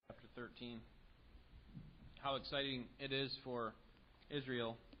13. How exciting it is for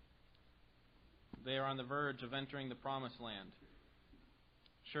Israel. They are on the verge of entering the Promised Land.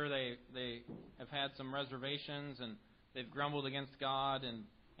 Sure, they have had some reservations and they've grumbled against God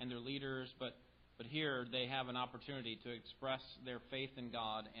and their leaders, but here they have an opportunity to express their faith in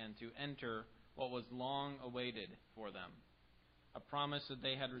God and to enter what was long awaited for them. A promise that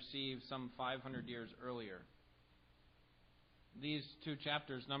they had received some 500 years earlier. These two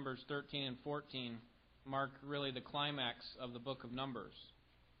chapters, Numbers 13 and 14, mark really the climax of the book of Numbers.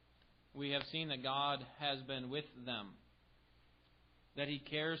 We have seen that God has been with them, that He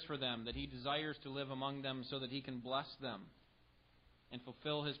cares for them, that He desires to live among them so that He can bless them and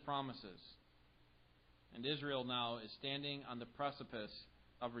fulfill His promises. And Israel now is standing on the precipice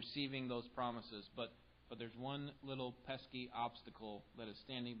of receiving those promises. But there's one little pesky obstacle that is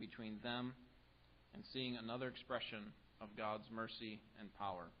standing between them and seeing another expression of God's mercy and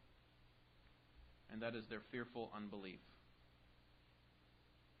power. And that is their fearful unbelief.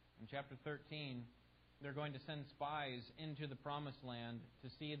 In chapter 13, they're going to send spies into the Promised Land to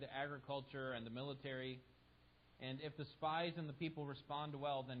see the agriculture and the military. And if the spies and the people respond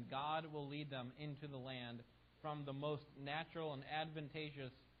well, then God will lead them into the land from the most natural and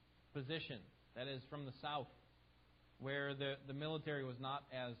advantageous position. That is, from the south, where the military was not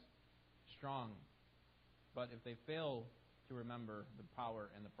as strong. But if they fail to remember the power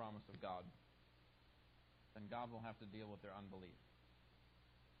and the promise of God, then God will have to deal with their unbelief.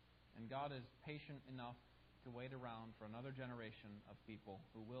 And God is patient enough to wait around for another generation of people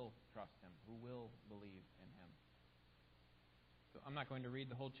who will trust Him, who will believe in Him. So I'm not going to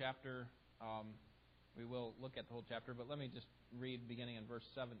read the whole chapter. We will look at the whole chapter, but let me just read beginning in verse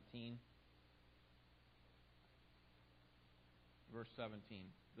 17. Verse 17.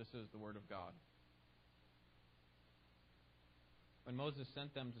 This is the Word of God. When Moses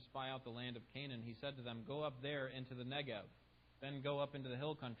sent them to spy out the land of Canaan, he said to them, "Go up there into the Negev. Then go up into the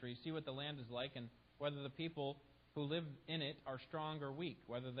hill country, see what the land is like, and whether the people who live in it are strong or weak,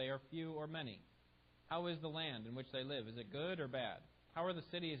 whether they are few or many. How is the land in which they live? Is it good or bad? How are the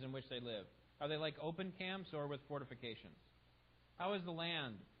cities in which they live? Are they like open camps or with fortifications? How is the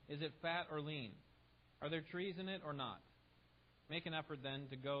land? Is it fat or lean? Are there trees in it or not? Make an effort then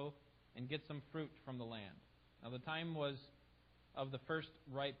to go and get some fruit from the land." Now the time was of the first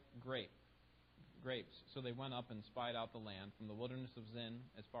ripe grapes. So they went up and spied out the land from the wilderness of Zin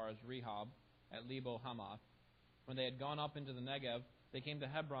as far as Rehob at Lebo Hamath. When they had gone up into the Negev, they came to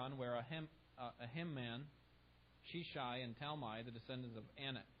Hebron, where Ahimman, Shishai, and Talmai, the descendants of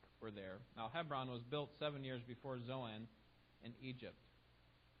Anak, were there. Now Hebron was built 7 years before Zoan in Egypt.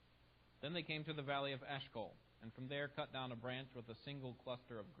 Then they came to the valley of Eshcol, and from there cut down a branch with a single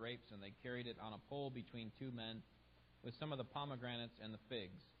cluster of grapes, and they carried it on a pole between two men, with some of the pomegranates and the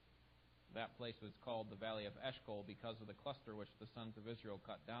figs. That place was called the Valley of Eshcol because of the cluster which the sons of Israel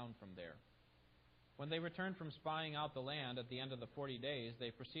cut down from there. When they returned from spying out the land at the end of the 40 days, they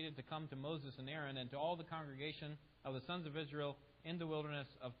proceeded to come to Moses and Aaron and to all the congregation of the sons of Israel in the wilderness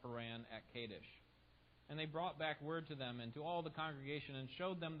of Paran at Kadesh. And they brought back word to them and to all the congregation and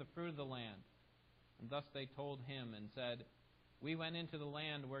showed them the fruit of the land. And thus they told him and said, "We went into the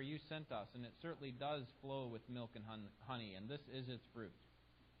land where you sent us, and it certainly does flow with milk and honey, and this is its fruit.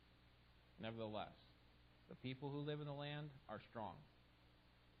 Nevertheless, the people who live in the land are strong,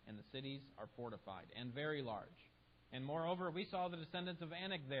 and the cities are fortified and very large. And moreover, we saw the descendants of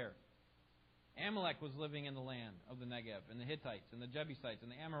Anak there. Amalek was living in the land of the Negev, and the Hittites, and the Jebusites,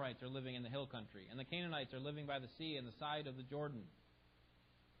 and the Amorites are living in the hill country, and the Canaanites are living by the sea and the side of the Jordan."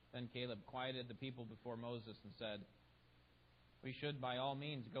 Then Caleb quieted the people before Moses and said, "We should by all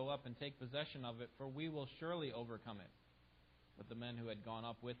means go up and take possession of it, for we will surely overcome it." But the men who had gone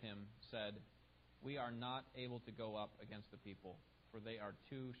up with him said, "We are not able to go up against the people, for they are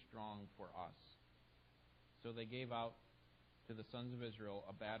too strong for us." So they gave out to the sons of Israel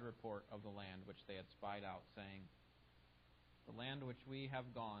a bad report of the land which they had spied out, saying, "The land through which we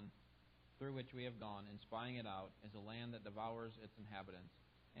have gone in spying it out is a land that devours its inhabitants,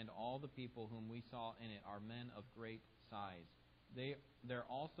 and all the people whom we saw in it are men of great size. There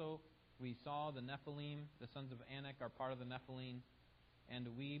also we saw the Nephilim, the sons of Anak are part of the Nephilim,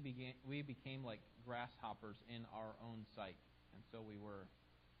 and we became like grasshoppers in our own sight, and so we were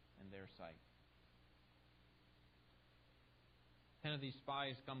in their sight." 10 of these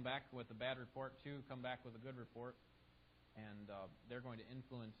spies come back with a bad report, 2 come back with a good report, and they're going to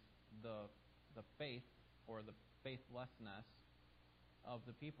influence the faith or the faithlessness of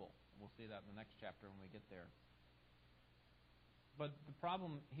the people. We'll see that in the next chapter when we get there. But the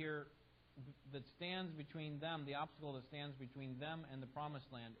problem here that stands between them, the obstacle that stands between them and the promised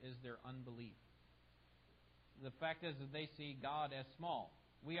land, is their unbelief. The fact is that they see God as small.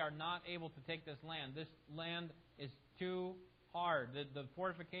 We are not able to take this land. This land is too hard. The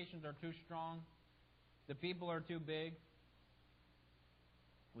fortifications are too strong. The people are too big.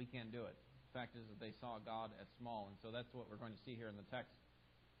 We can't do it. The fact is that they saw God as small. And so that's what we're going to see here in the text.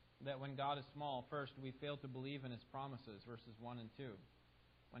 That when God is small, first, we fail to believe in His promises, verses 1 and 2.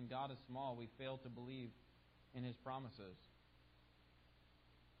 When God is small, we fail to believe in His promises.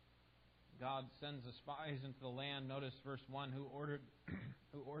 God sends the spies into the land. Notice verse 1, who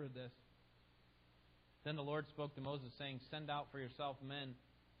ordered this. Then the Lord spoke to Moses, saying, Send out for yourself men,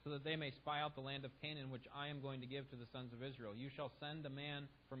 so that they may spy out the land of Canaan, which I am going to give to the sons of Israel. You shall send a man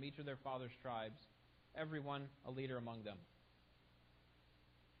from each of their fathers' tribes, every one a leader among them.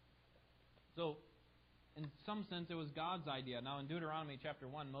 So, in some sense, it was God's idea. Now, in Deuteronomy chapter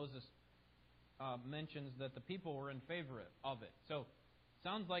 1, Moses mentions that the people were in favor of it. So,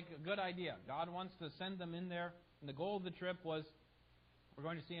 sounds like a good idea. God wants to send them in there. And the goal of the trip was, we're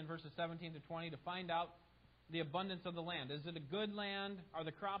going to see in verses 17 to 20, to find out the abundance of the land. Is it a good land? Are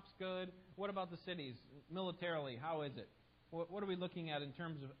the crops good? What about the cities? Militarily, how is it? What are we looking at in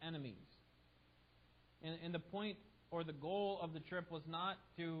terms of enemies? And the point or the goal of the trip was not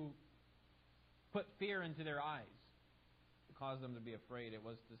to put fear into their eyes, to cause them to be afraid. It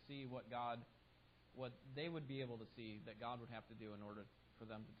was to see what they would be able to see that God would have to do in order for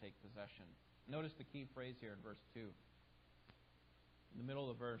them to take possession. Notice the key phrase here in verse 2. In the middle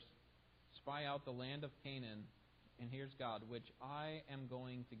of the verse, spy out the land of Canaan, and here's God, which I am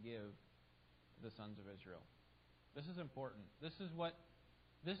going to give to the sons of Israel. This is important. This is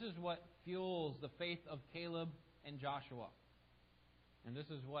what fuels the faith of Caleb and Joshua. And this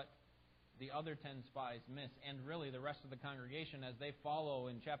is what the other 10 spies miss, and really the rest of the congregation as they follow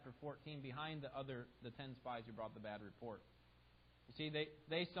in chapter 14 behind the 10 spies who brought the bad report. You see,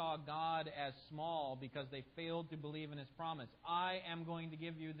 they saw God as small because they failed to believe in His promise. I am going to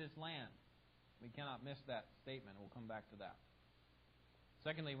give you this land. We cannot miss that statement. We'll come back to that.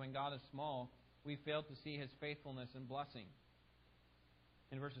 Secondly, when God is small, we fail to see His faithfulness and blessing.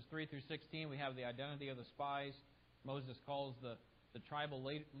 In verses 3 through 16, we have the identity of the spies. Moses calls the tribal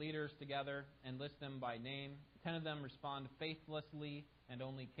leaders together and lists them by name. 10 of them respond faithlessly, and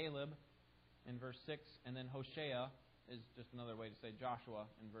only Caleb in verse 6. And then Hoshea is just another way to say Joshua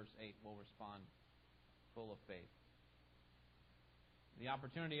in verse 8 will respond full of faith. The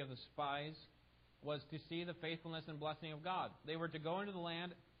opportunity of the spies was to see the faithfulness and blessing of God. They were to go into the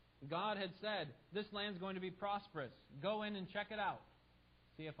land. God had said, this land's going to be prosperous. Go in and check it out.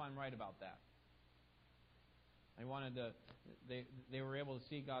 See if I'm right about that. They were able to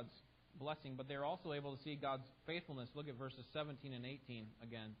see God's blessing, but they were also able to see God's faithfulness. Look at verses 17 and 18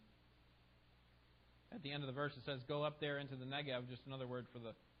 again. At the end of the verse it says, go up there into the Negev, just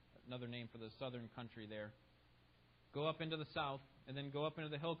another name for the southern country there. Go up into the south, and then go up into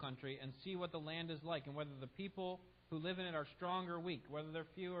the hill country and see what the land is like, and whether the people who live in it are strong or weak, whether they're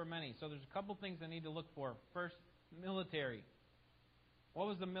few or many. So there's a couple things I need to look for. First, military. What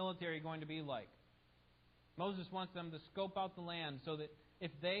was the military going to be like? Moses wants them to scope out the land so that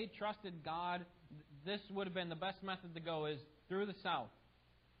if they trusted God, this would have been the best method to go, is through the south,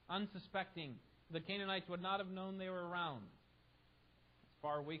 unsuspecting. The Canaanites would not have known they were around. It's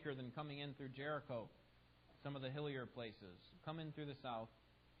far weaker than coming in through Jericho, some of the hillier places. Come in through the south.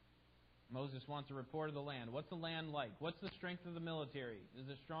 Moses wants a report of the land. What's the land like? What's the strength of the military? Is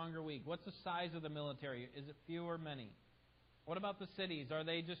it strong or weak? What's the size of the military? Is it few or many? What about the cities? Are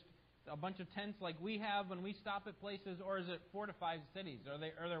they just a bunch of tents like we have when we stop at places, or is it fortified cities?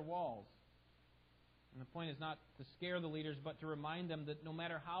 Are there walls? And the point is not to scare the leaders, but to remind them that no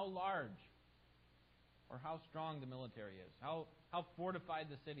matter how large or how strong the military is, how fortified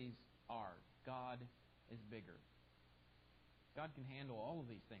the cities are, God is bigger. God can handle all of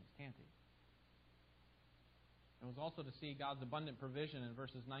these things, can't He? It was also to see God's abundant provision in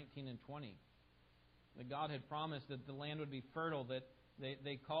verses 19 and 20. That God had promised that the land would be fertile, that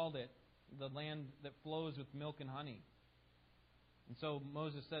they called it the land that flows with milk and honey. And so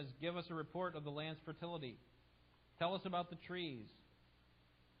Moses says, give us a report of the land's fertility. Tell us about the trees.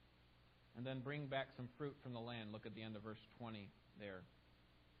 And then bring back some fruit from the land. Look at the end of verse 20 there.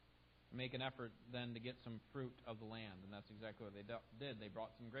 Make an effort then to get some fruit of the land. And that's exactly what they did. They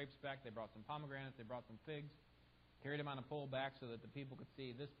brought some grapes back. They brought some pomegranates. They brought some figs. Carried them on a pole back so that the people could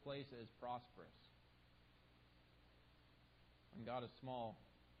see this place is prosperous. When God is small,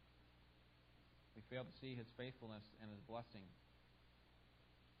 we fail to see His faithfulness and His blessing.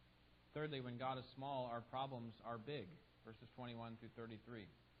 Thirdly, when God is small, our problems are big. Verses 21 through 33.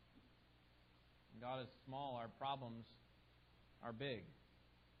 When God is small, our problems are big.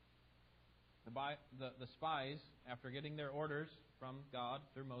 The spies, after getting their orders from God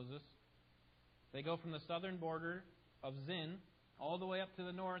through Moses, they go from the southern border of Zin all the way up to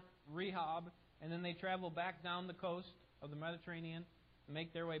the north, Rehob, and then they travel back down the coast of the Mediterranean and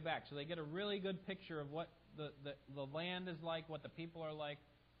make their way back. So they get a really good picture of what the land is like, what the people are like,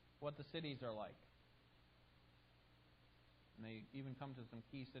 what the cities are like. And they even come to some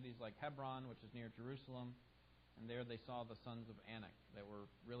key cities like Hebron, which is near Jerusalem, and there they saw the sons of Anak that were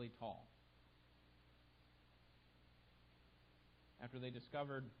really tall. After they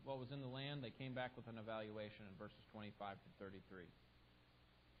discovered what was in the land, they came back with an evaluation in verses 25 to 33.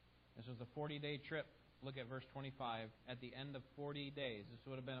 This was a 40-day trip. Look at verse 25. At the end of 40 days, this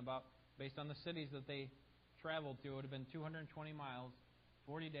would have been about, based on the cities that they traveled to, it would have been 220 miles,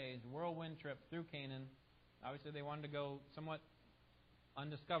 40 days, whirlwind trip through Canaan. Obviously, they wanted to go somewhat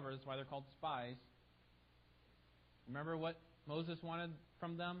undiscovered. That's why they're called spies. Remember what Moses wanted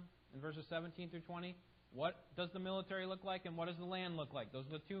from them in verses 17 through 20? What does the military look like and what does the land look like? Those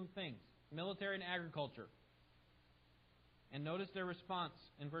are the two things, military and agriculture. And notice their response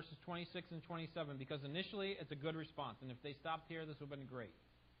in verses 26 and 27, because initially it's a good response. And if they stopped here, this would have been great.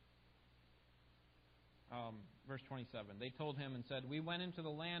 Verse 27, they told him and said, "We went into the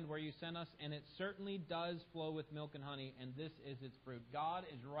land where you sent us, and it certainly does flow with milk and honey, and this is its fruit." God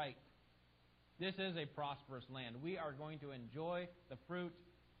is right. This is a prosperous land. We are going to enjoy the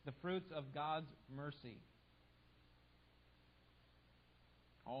fruits of God's mercy.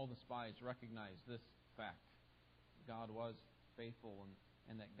 All the spies recognized this fact. God was faithful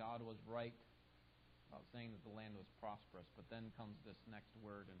and that God was right about saying that the land was prosperous. But then comes this next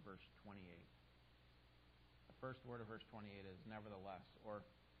word in verse 28. The first word of verse 28 is nevertheless, or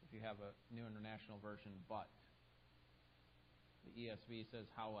if you have a New International Version, but. The ESV says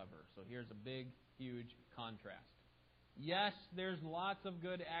however. So here's a big, huge contrast. Yes, there's lots of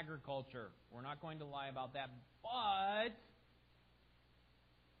good agriculture. We're not going to lie about that. But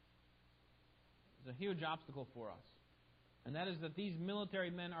there's a huge obstacle for us. And that is that these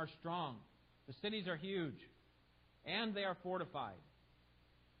military men are strong. The cities are huge. And they are fortified.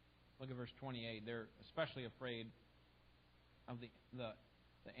 Look at verse 28. They're especially afraid of the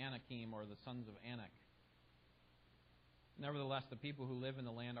Anakim, or the sons of Anak. Nevertheless, the people who live in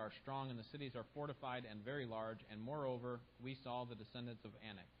the land are strong, and the cities are fortified and very large. And moreover, we saw the descendants of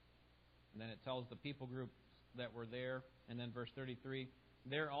Anak. And then it tells the people groups that were there. And then verse 33,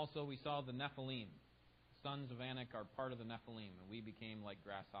 there also we saw the Nephilim. The sons of Anak are part of the Nephilim, and we became like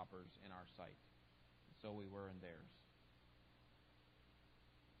grasshoppers in our sight. And so we were in theirs.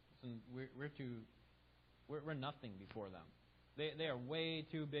 Listen, we're nothing before them. They are way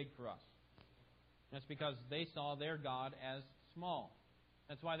too big for us. That's because they saw their God as small.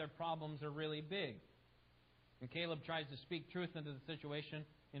 That's why their problems are really big. And Caleb tries to speak truth into the situation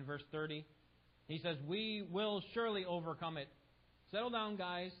in verse 30. He says, "We will surely overcome it." Settle down,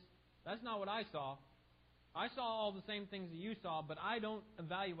 guys. That's not what I saw. I saw all the same things that you saw, but I don't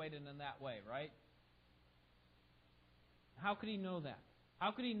evaluate it in that way, right? How could he know that?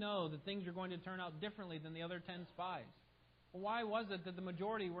 How could he know that things are going to turn out differently than the other 10 spies? Well, why was it that the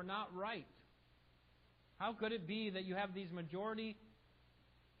majority were not right? How could it be that you have these majority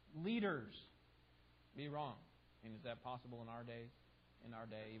leaders be wrong? I mean, is that possible in our days? In our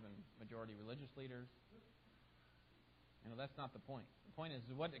day, even majority religious leaders? That's not the point. The point is,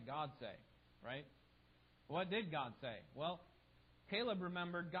 what did God say? Right? What did God say? Well, Caleb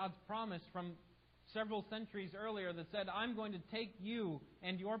remembered God's promise from several centuries earlier that said, "I'm going to take you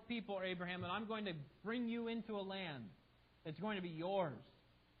and your people, Abraham, and I'm going to bring you into a land that's going to be yours."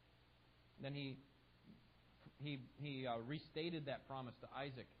 Then he restated that promise to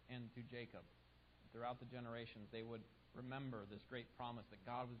Isaac and to Jacob. Throughout the generations, they would remember this great promise that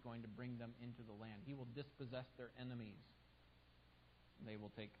God was going to bring them into the land. He will dispossess their enemies, and they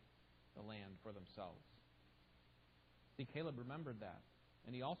will take the land for themselves. See, Caleb remembered that.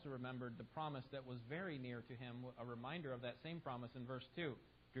 And he also remembered the promise that was very near to him, a reminder of that same promise in verse 2. Do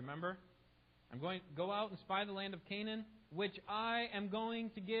you remember? "I'm going to go out and spy the land of Canaan, which I am going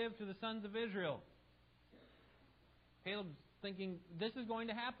to give to the sons of Israel." Caleb's thinking, this is going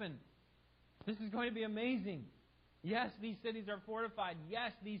to happen. This is going to be amazing. Yes, these cities are fortified.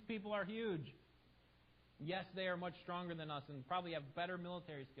 Yes, these people are huge. Yes, they are much stronger than us and probably have better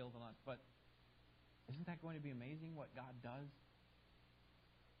military skills than us. But isn't that going to be amazing what God does?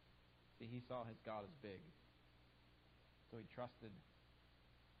 See, he saw his God as big. So he trusted.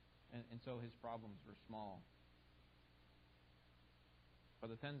 And so his problems were small. But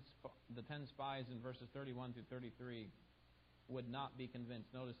the 10 spies in verses 31 through 33 would not be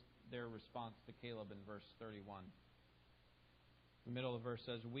convinced. Notice their response to Caleb in verse 31. The middle of the verse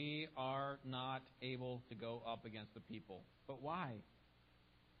says, "We are not able to go up against the people." But why?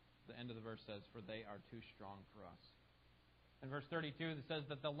 The end of the verse says, "For they are too strong for us." In verse 32, it says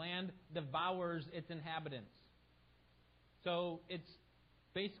that the land devours its inhabitants. So it's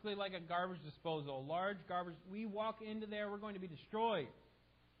basically like a garbage disposal, a large garbage. We walk into there, we're going to be destroyed.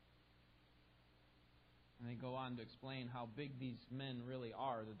 And they go on to explain how big these men really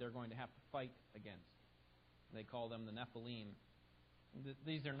are that they're going to have to fight against. They call them the Nephilim.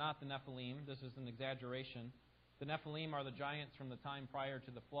 These are not the Nephilim. This is an exaggeration. The Nephilim are the giants from the time prior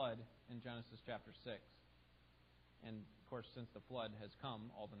to the flood in Genesis chapter 6. And, of course, since the flood has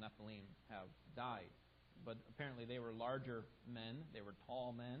come, all the Nephilim have died. But apparently they were larger men. They were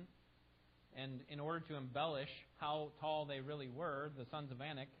tall men. And in order to embellish how tall they really were, the sons of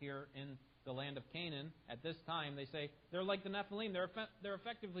Anak here in the land of Canaan, at this time, they say they're like the Nephilim. They're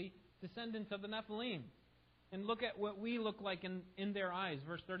effectively descendants of the Nephilim. And look at what we look like in their eyes.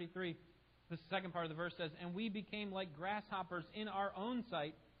 Verse 33, the second part of the verse says, "And we became like grasshoppers in our own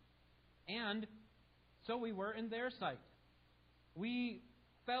sight, and so we were in their sight." We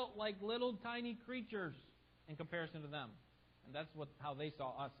felt like little tiny creatures in comparison to them. And that's how they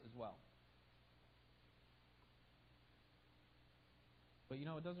saw us as well. But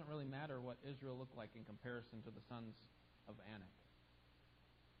it doesn't really matter what Israel looked like in comparison to the sons of Anak.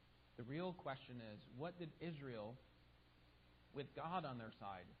 The real question is, what did Israel, with God on their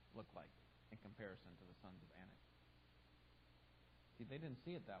side, look like in comparison to the sons of Anak? See, they didn't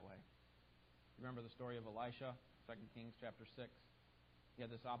see it that way. You remember the story of Elisha, 2 Kings chapter 6? He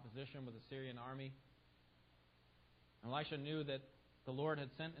had this opposition with the Syrian army. Elisha knew that the Lord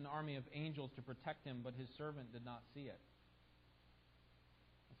had sent an army of angels to protect him, but his servant did not see it.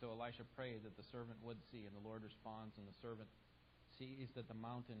 And so Elisha prayed that the servant would see, and the Lord responds, and the servant sees that the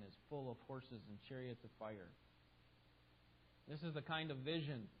mountain is full of horses and chariots of fire. This is the kind of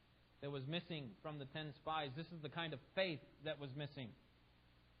vision that was missing from the 10 spies. This is the kind of faith that was missing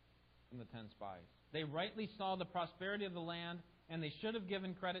from the 10 spies. They rightly saw the prosperity of the land, and they should have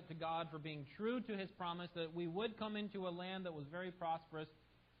given credit to God for being true to His promise that we would come into a land that was very prosperous.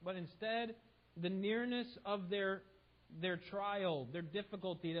 But instead, the nearness of their trial, their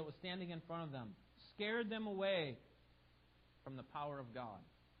difficulty that was standing in front of them, scared them away from the power of God.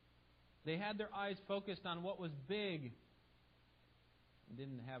 They had their eyes focused on what was big and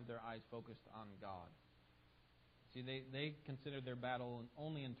didn't have their eyes focused on God. See, they considered their battle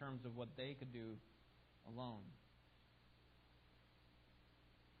only in terms of what they could do alone.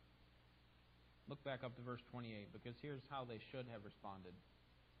 Look back up to verse 28, because here's how they should have responded.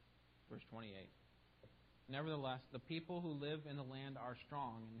 Verse 28. "Nevertheless, the people who live in the land are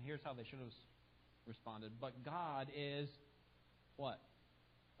strong." And here's how they should have responded. "But God is" what?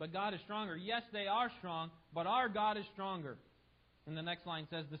 "But God is stronger." Yes, they are strong, but our God is stronger. And the next line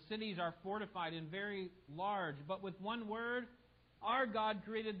says, "The cities are fortified and very large, but with one word, our God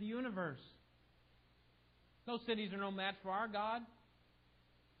created the universe." Those cities are no match for our God.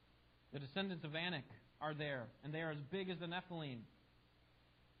 The descendants of Anak are there, and they are as big as the Nephilim.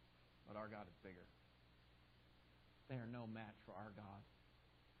 But our God is bigger. They are no match for our God.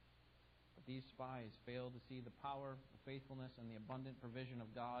 But these spies failed to see the power, the faithfulness, and the abundant provision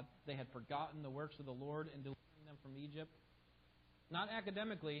of God. They had forgotten the works of the Lord in delivering them from Egypt. Not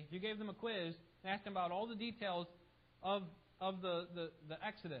academically. If you gave them a quiz and asked them about all the details of the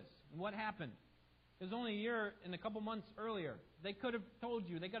Exodus and what happened, it was only a year and a couple months earlier. They could have told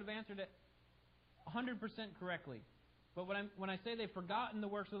you. They could have answered it 100% correctly. But when I say they've forgotten the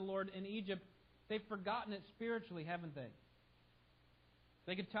works of the Lord in Egypt, they've forgotten it spiritually, haven't they?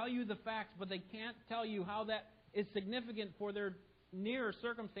 They could tell you the facts, but they can't tell you how that is significant for their nearer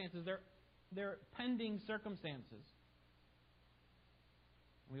circumstances, their pending circumstances.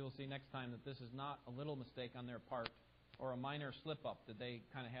 We will see next time that this is not a little mistake on their part or a minor slip-up that they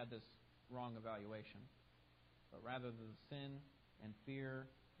kind of had this wrong evaluation, but rather the sin and fear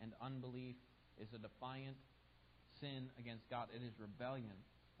and unbelief is a defiant sin against God. It is rebellion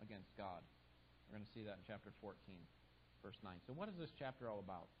against God. We're going to see that in chapter 14, verse 9. So what is this chapter all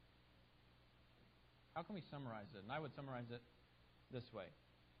about? How can we summarize it? And I would summarize it this way.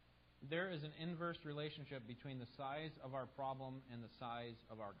 There is an inverse relationship between the size of our problem and the size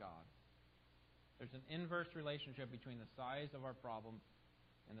of our God. There's an inverse relationship between the size of our problem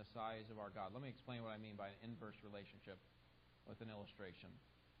and the size of our God. Let me explain what I mean by an inverse relationship with an illustration.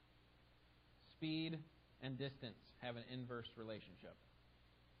 Speed and distance have an inverse relationship.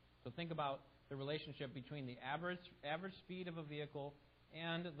 So think about the relationship between the average speed of a vehicle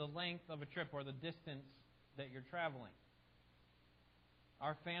and the length of a trip or the distance that you're traveling.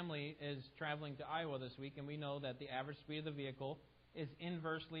 Our family is traveling to Iowa this week, and we know that the average speed of the vehicle is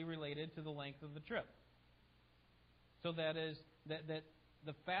inversely related to the length of the trip. So that is that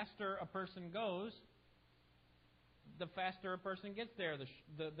the faster a person goes, the faster a person gets there.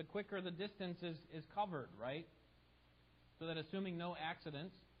 The quicker the distance is covered, right? So that assuming no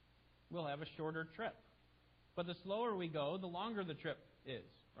accidents, we'll have a shorter trip. But the slower we go, the longer the trip is,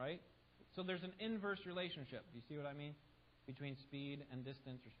 right? So there's an inverse relationship. Do you see what I mean? Between speed and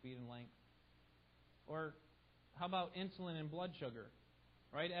distance, or speed and length. Or how about insulin and blood sugar?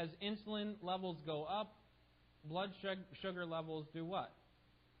 Right? As insulin levels go up, blood sugar levels do what?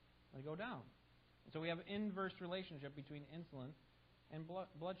 They go down. So we have an inverse relationship between insulin and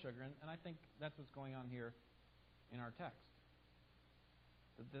blood sugar. And I think that's what's going on here in our text.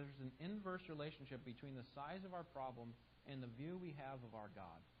 That there's an inverse relationship between the size of our problem and the view we have of our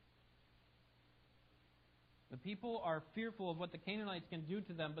God. The people are fearful of what the Canaanites can do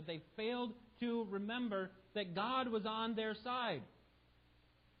to them, but they failed to remember that God was on their side.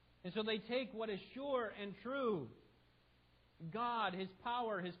 And so they take what is sure and true, God, His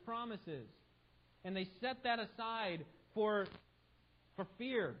power, His promises, and they set that aside for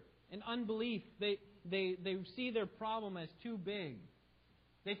fear and unbelief. They see their problem as too big.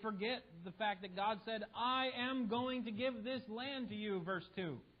 They forget the fact that God said, I am going to give this land to you, verse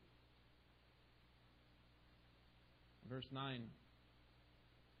 2. Verse 9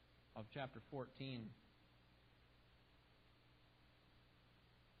 of chapter 14.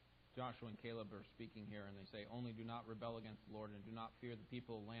 Joshua and Caleb are speaking here, and they say, only do not rebel against the Lord, and do not fear the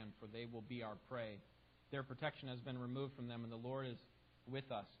people of the land, for they will be our prey. Their protection has been removed from them, and the Lord is with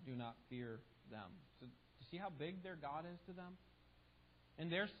us. Do not fear them. So, do you see how big their God is to them? In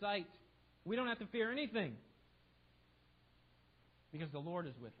their sight, we don't have to fear anything, because the Lord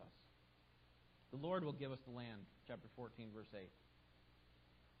is with us. The Lord will give us the land. Chapter 14, verse 8.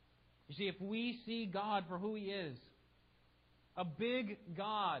 You see, if we see God for who He is, a big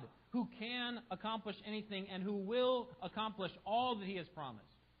God who can accomplish anything and who will accomplish all that He has promised,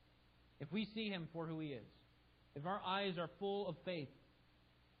 if we see Him for who He is, if our eyes are full of faith,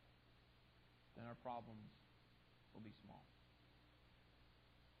 then our problems will be small.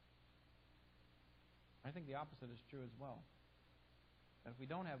 I think the opposite is true as well. That if we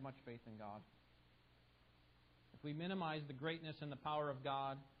don't have much faith in God, if we minimize the greatness and the power of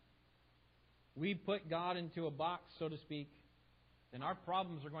God, we put God into a box, so to speak, then our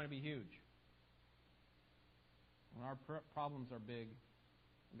problems are going to be huge. When our problems are big,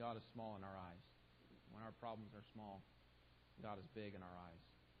 God is small in our eyes. When our problems are small, God is big in our eyes.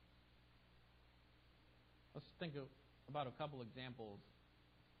 Let's think about a couple examples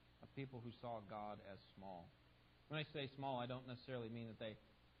of people who saw God as small. When I say small, I don't necessarily mean that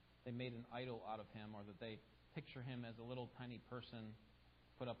they made an idol out of Him, or that they picture Him as a little tiny person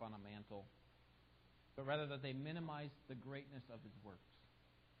put up on a mantle, but rather that they minimize the greatness of His works.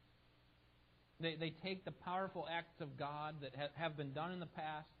 They take the powerful acts of God that have been done in the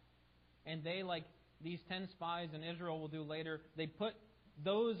past, and they, like these 10 spies in Israel will do later, they put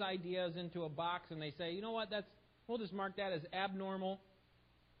those ideas into a box and they say, you know what, we'll just mark that as abnormal,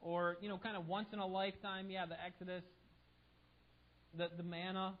 or, kind of once in a lifetime. Yeah, the Exodus, the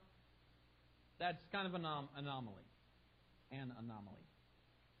manna, that's kind of an anomaly.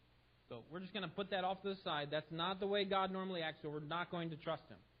 So we're just going to put that off to the side. That's not the way God normally acts, so we're not going to trust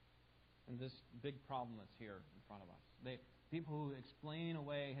Him. And this big problem that's here in front of us. People who explain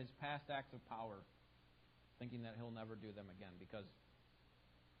away His past acts of power, thinking that He'll never do them again because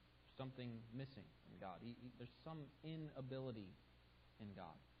there's something missing in God. There's some inability in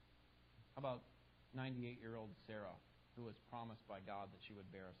God. How about 98-year-old Sarah, who was promised by God that she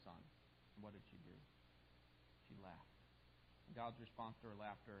would bear a son? What did she do? She laughed. God's response to her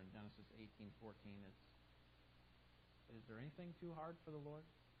laughter in Genesis 18:14 is there anything too hard for the Lord?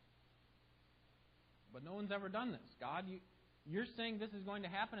 But no one's ever done this. God, you're saying this is going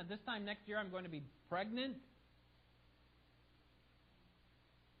to happen at this time next year? I'm going to be pregnant?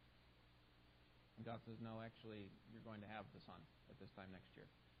 And God says, no, actually, you're going to have the son at this time next year.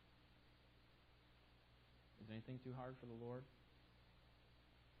 Is anything too hard for the Lord?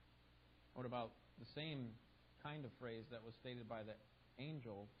 What about the same kind of phrase that was stated by the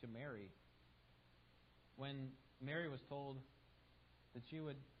angel to Mary when Mary was told that she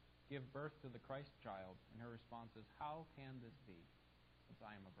would give birth to the Christ child, and her response is, how can this be, since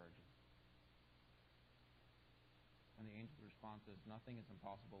I am a virgin? And the angel's response is, nothing is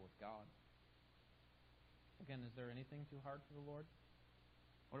impossible with God. Again, is there anything too hard for the Lord?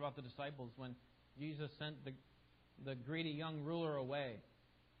 What about the disciples when Jesus sent the greedy young ruler away?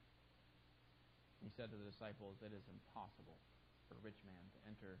 He said to the disciples, it is impossible for a rich man to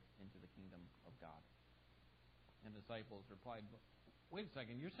enter into the kingdom of God. And the disciples replied, wait a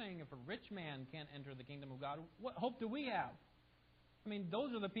second, you're saying if a rich man can't enter the kingdom of God, what hope do we have? I mean,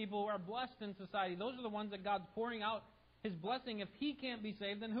 those are the people who are blessed in society. Those are the ones that God's pouring out His blessing. If he can't be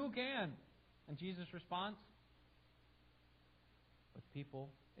saved, then who can? And Jesus' response, with people,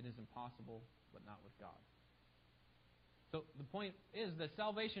 it is impossible, but not with God. So the point is that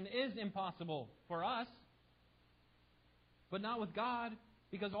salvation is impossible for us, but not with God,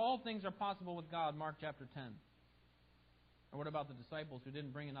 because all things are possible with God, Mark chapter 10. Or what about the disciples who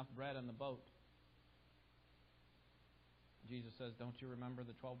didn't bring enough bread on the boat? Jesus says, don't you remember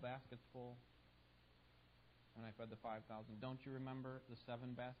the 12 baskets full when I fed the 5,000? Don't you remember the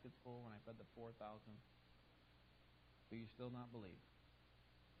 7 baskets full when I fed the 4,000? Do you still not believe?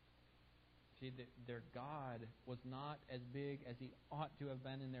 See, their God was not as big as He ought to have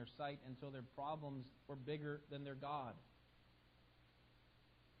been in their sight, and so their problems were bigger than their God.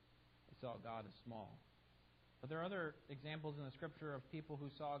 They saw God as small. But there are other examples in the Scripture of people who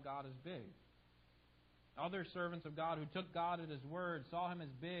saw God as big. Other servants of God who took God at His word, saw Him as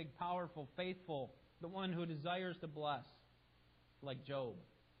big, powerful, faithful, the one who desires to bless, like Job,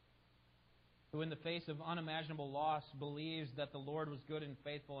 who in the face of unimaginable loss believes that the Lord was good and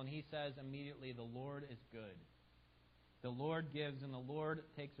faithful, and he says immediately, the Lord is good. The Lord gives and the Lord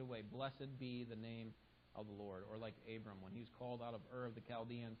takes away. Blessed be the name of the Lord. Or like Abram, when he was called out of Ur of the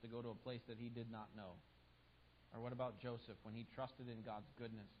Chaldeans to go to a place that he did not know. Or what about Joseph, when he trusted in God's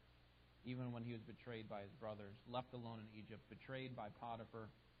goodness, even when he was betrayed by his brothers, left alone in Egypt, betrayed by Potiphar?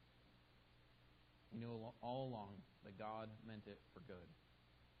 He knew all along that God meant it for good.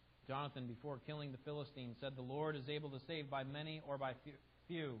 Jonathan, before killing the Philistines, said, the Lord is able to save by many or by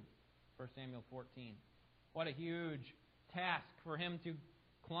few. 1 Samuel 14. What a huge task for him to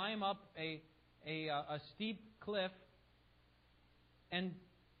climb up a steep cliff and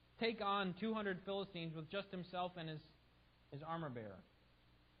take on 200 Philistines with just himself and his armor bearer.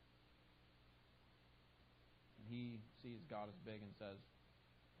 And he sees God as big and says,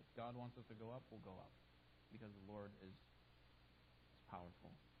 if God wants us to go up, we'll go up, because the Lord is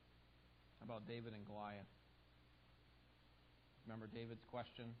powerful. How about David and Goliath? Remember David's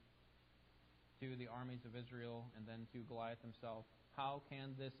question to the armies of Israel and then to Goliath himself. How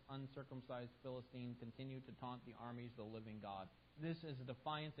can this uncircumcised Philistine continue to taunt the armies of the living God? This is a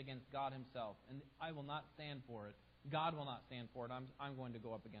defiance against God Himself, and I will not stand for it. God will not stand for it. I'm going to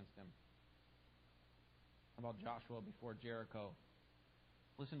go up against him. How about Joshua before Jericho?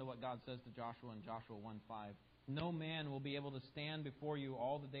 Listen to what God says to Joshua in Joshua 1:5. No man will be able to stand before you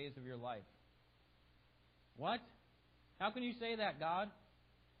all the days of your life. What? How can you say that, God?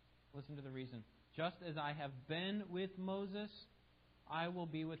 Listen to the reason. Just as I have been with Moses, I will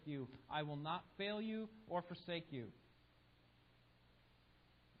be with you. I will not fail you or forsake you.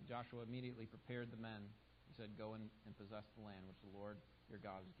 Joshua immediately prepared the men. He said, go and possess the land which the Lord your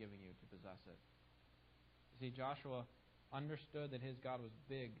God is giving you to possess it. You see, Joshua understood that his God was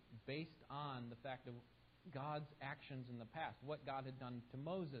big based on the fact of God's actions in the past, what God had done to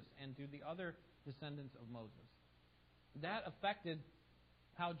Moses and to the other descendants of Moses. That affected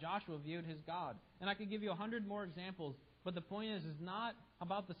how Joshua viewed his God. And I could give you 100 more examples, but the point is not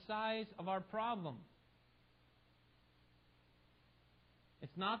about the size of our problem.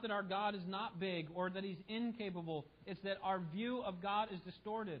 It's not that our God is not big or that He's incapable. It's that our view of God is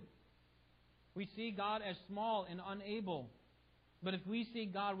distorted. We see God as small and unable. But if we see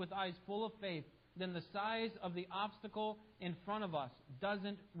God with eyes full of faith, then the size of the obstacle in front of us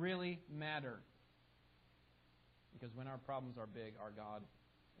doesn't really matter. Because when our problems are big, our God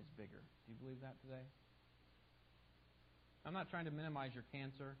is bigger. Do you believe that today? I'm not trying to minimize your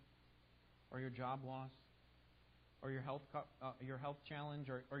cancer or your job loss or your health challenge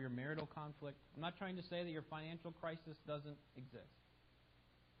or your marital conflict. I'm not trying to say that your financial crisis doesn't exist.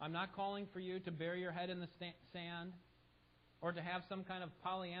 I'm not calling for you to bury your head in the sand or to have some kind of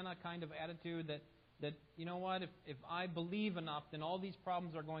Pollyanna kind of attitude that you know what, if I believe enough, then all these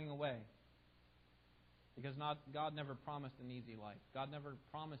problems are going away. Because God never promised an easy life. God never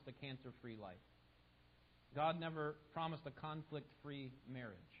promised a cancer-free life. God never promised a conflict-free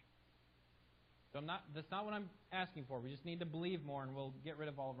marriage. So that's not what I'm asking for. We just need to believe more and we'll get rid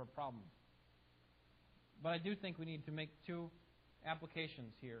of all of our problems. But I do think we need to make 2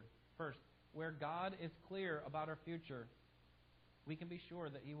 applications here. First, where God is clear about our future, we can be sure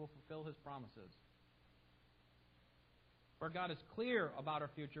that He will fulfill His promises. Where God is clear about our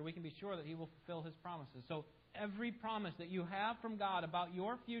future, we can be sure that He will fulfill His promises. So every promise that you have from God about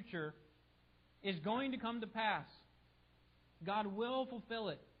your future is going to come to pass. God will fulfill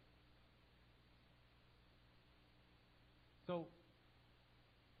it. So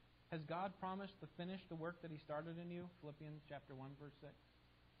Has God promised to finish the work that He started in you? Philippians chapter 1, verse 6.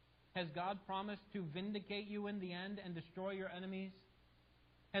 Has God promised to vindicate you in the end and destroy your enemies?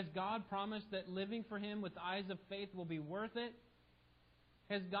 Has God promised that living for Him with eyes of faith will be worth it?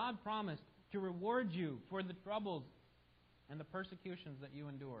 Has God promised to reward you for the troubles and the persecutions that you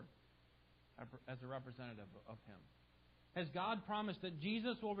endure as a representative of Him? Has God promised that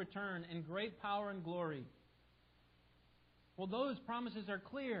Jesus will return in great power and glory? Well, those promises are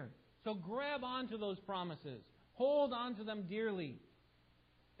clear. So grab onto those promises. Hold on to them dearly.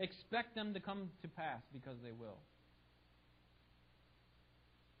 Expect them to come to pass, because they will.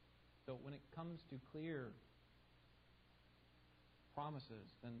 So when it comes to clear promises,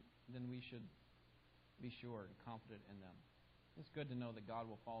 then we should be sure and confident in them. It's good to know that God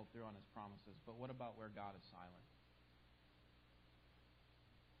will follow through on His promises, but what about where God is silent?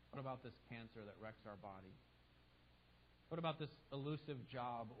 What about this cancer that wrecks our body? What about this elusive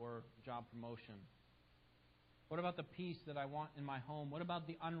job or job promotion? What about the peace that I want in my home? What about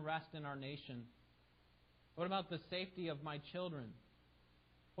the unrest in our nation? What about the safety of my children?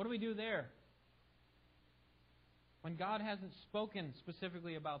 What do we do there when God hasn't spoken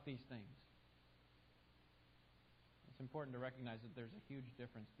specifically about these things? It's important to recognize that there's a huge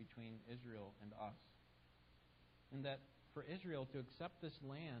difference between Israel and us. And that for Israel to accept this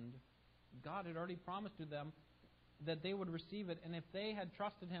land, God had already promised to them that they would receive it. And if they had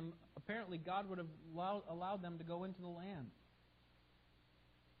trusted Him, apparently God would have allowed them to go into the land.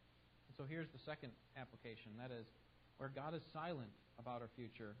 And so here's the second application. That is, where God is silent about our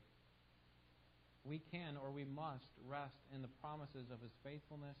future, we can or we must rest in the promises of His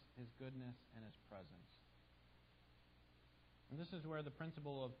faithfulness, His goodness, and His presence. And this is where the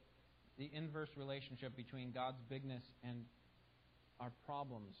principle of the inverse relationship between God's bigness and our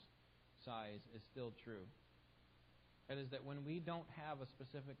problems size is still true. That is, that when we don't have a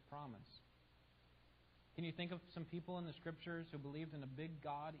specific promise. Can you think of some people in the Scriptures who believed in a big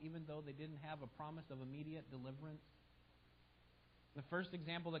God even though they didn't have a promise of immediate deliverance? The first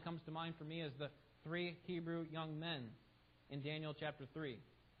example that comes to mind for me is the 3 Hebrew young men in Daniel chapter 3.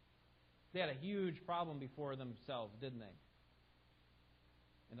 They had a huge problem before themselves, didn't they?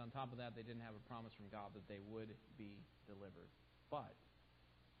 And on top of that, they didn't have a promise from God that they would be delivered. But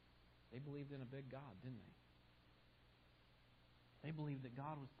they believed in a big God, didn't they? They believed that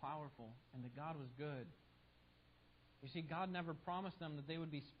God was powerful and that God was good. You see, God never promised them that they would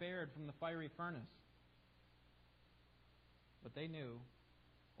be spared from the fiery furnace. But they knew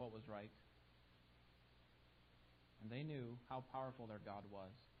what was right. And they knew how powerful their God was.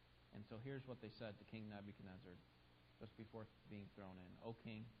 And so here's what they said to King Nebuchadnezzar just before being thrown in. O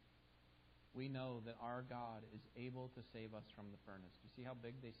King, we know that our God is able to save us from the furnace. Do you see how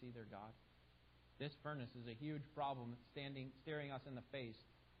big they see their God? This furnace is a huge problem staring us in the face.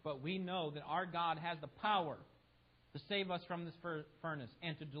 But we know that our God has the power to save us from this furnace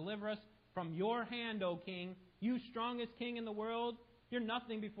and to deliver us from your hand, O King. You strongest king in the world, you're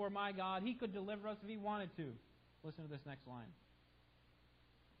nothing before my God. He could deliver us if He wanted to. Listen to this next line.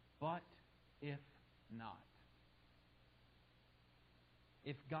 But if not.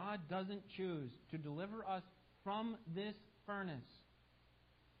 If God doesn't choose to deliver us from this furnace,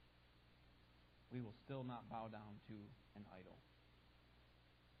 we will still not bow down to an idol.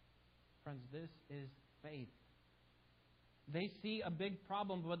 Friends, this is faith. They see a big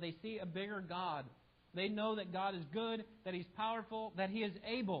problem, but they see a bigger God. They know that God is good, that He's powerful, that He is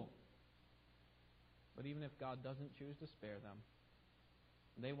able. But even if God doesn't choose to spare them,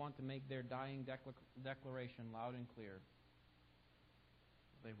 they want to make their dying declaration loud and clear.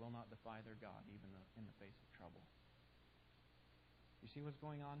 They will not defy their God, even in the face of trouble. You see what's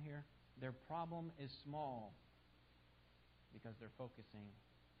going on here? Their problem is small because they're focusing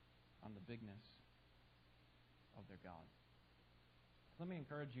on the bigness of their God. Let me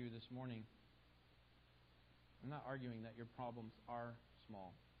encourage you this morning. I'm not arguing that your problems are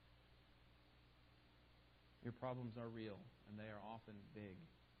small. Your problems are real, and they are often big,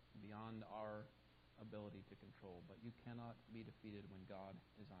 beyond our ability to control. But you cannot be defeated when God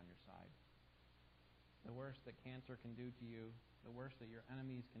is on your side. The worst that cancer can do to you, the worst that your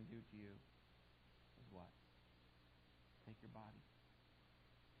enemies can do to you, is what? Take your body.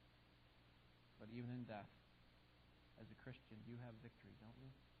 But even in death, as a Christian, you have victory, don't you?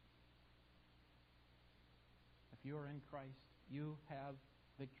 If you are in Christ, you have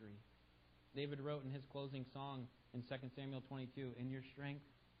victory. David wrote in his closing song in 2 Samuel 22, "In your strength,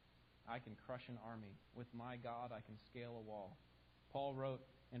 I can crush an army. With my God, I can scale a wall." Paul wrote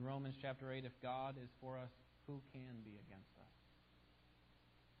in Romans chapter 8, "If God is for us, who can be against us?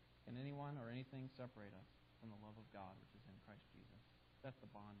 Can anyone or anything separate us from the love of God which is in Christ Jesus?" That's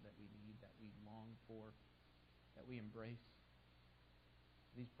the bond that we need, that we long for, that we embrace.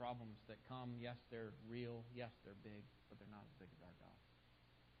 These problems that come, yes, they're real, yes, they're big, but they're not as big as our God.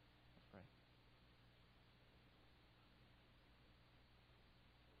 Let's pray.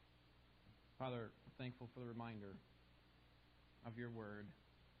 Father, I'm thankful for the reminder of your word,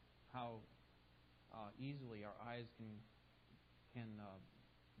 how easily our eyes can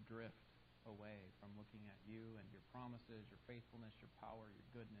drift away from looking at you and your promises, your faithfulness, your power, your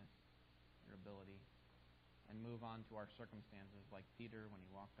goodness, your ability, and move on to our circumstances like Peter when he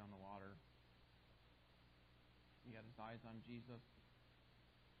walked on the water. He had his eyes on Jesus.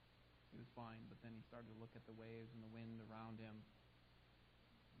 He was fine, but then he started to look at the waves and the wind around him.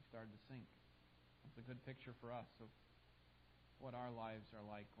 He started to sink. It's a good picture for us of what our lives are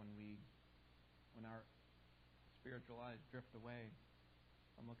like when our spiritual eyes drift away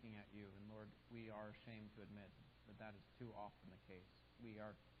from looking at you. And Lord, we are ashamed to admit that is too often the case. We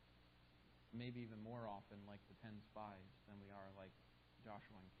are maybe even more often like the 10 spies than we are like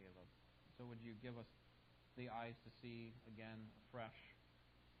Joshua and Caleb. So would you give us the eyes to see again afresh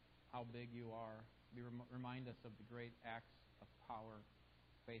how big you are. Remind us of the great acts of power,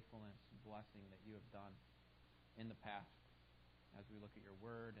 faithfulness, blessing that you have done in the past as we look at your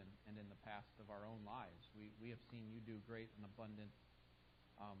word and in the past of our own lives. We have seen you do great and abundant,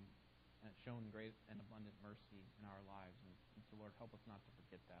 and shown great and abundant mercy in our lives. And so, Lord, help us not to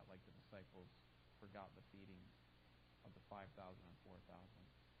forget that, like the disciples forgot the feeding of the 5,000 and 4,000.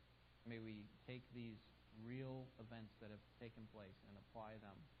 May we take these real events that have taken place and apply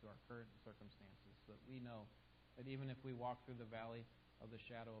them to our current circumstances so that we know that even if we walk through the valley of the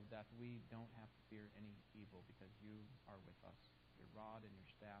shadow of death, we don't have to fear any evil because you are with us. Your rod and your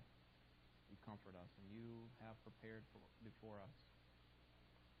staff, you comfort us, and you have prepared before us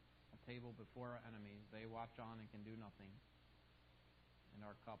a table before our enemies. They watch on and can do nothing, and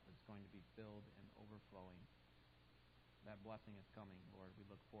our cup is going to be filled and overflowing. That blessing is coming, Lord. We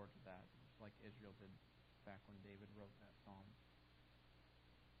look forward to that, just like Israel did back when David wrote that psalm.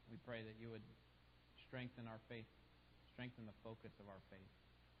 We pray that you would strengthen our faith, strengthen the focus of our faith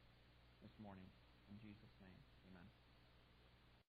this morning. In Jesus' name, amen.